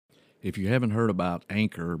If you haven't heard about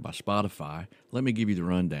Anchor by Spotify, let me give you the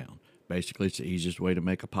rundown. Basically, it's the easiest way to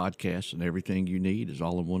make a podcast, and everything you need is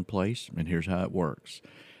all in one place, and here's how it works.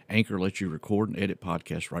 Anchor lets you record and edit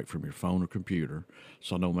podcasts right from your phone or computer,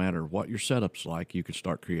 so no matter what your setup's like, you can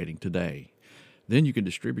start creating today. Then you can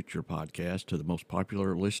distribute your podcast to the most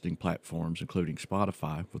popular listening platforms, including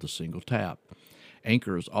Spotify, with a single tap.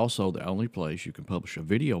 Anchor is also the only place you can publish a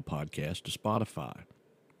video podcast to Spotify.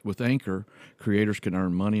 With Anchor, creators can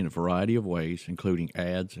earn money in a variety of ways, including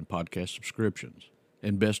ads and podcast subscriptions.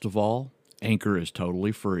 And best of all, Anchor is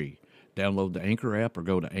totally free. Download the Anchor app or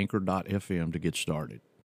go to anchor.fm to get started.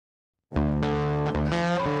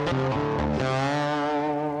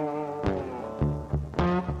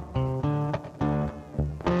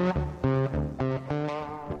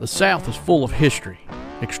 The South is full of history,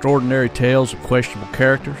 extraordinary tales of questionable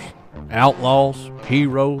characters, outlaws,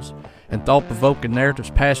 heroes, and thought-provoking narratives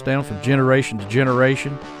passed down from generation to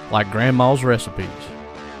generation like Grandma's recipes.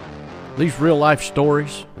 These real-life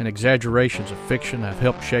stories and exaggerations of fiction have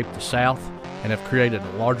helped shape the South and have created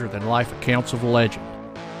larger-than-life accounts of legend.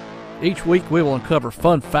 Each week we will uncover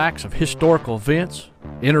fun facts of historical events,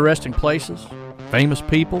 interesting places, famous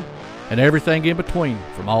people, and everything in between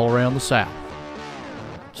from all around the South.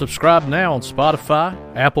 Subscribe now on Spotify,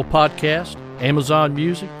 Apple Podcast, Amazon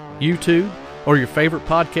Music, YouTube, or your favorite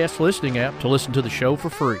podcast listening app to listen to the show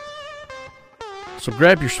for free. So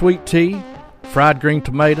grab your sweet tea, fried green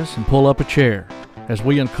tomatoes, and pull up a chair as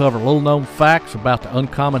we uncover little-known facts about the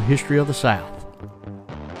uncommon history of the South.